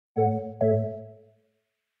The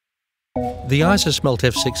ISASMELT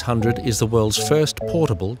F600 is the world's first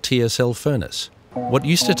portable TSL furnace. What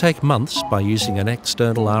used to take months by using an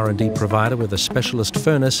external R&D provider with a specialist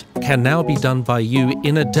furnace can now be done by you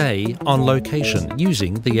in a day on location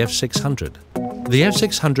using the F600. The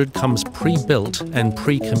F600 comes pre-built and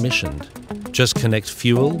pre-commissioned. Just connect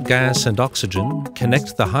fuel, gas and oxygen,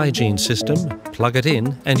 connect the hygiene system, plug it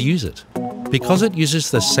in and use it. Because it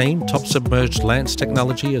uses the same top-submerged lance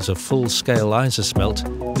technology as a full-scale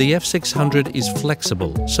ISASMELT, the F600 is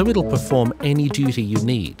flexible, so it'll perform any duty you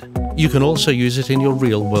need. You can also use it in your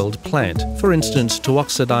real-world plant, for instance to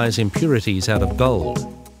oxidize impurities out of gold.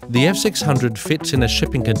 The F600 fits in a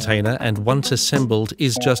shipping container and once assembled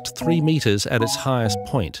is just 3 meters at its highest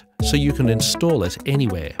point, so you can install it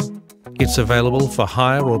anywhere. It's available for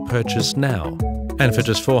hire or purchase now. And for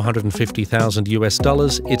just $450,000 US,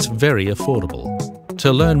 it's very affordable.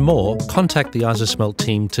 To learn more, contact the ISASMELT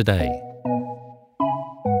team today.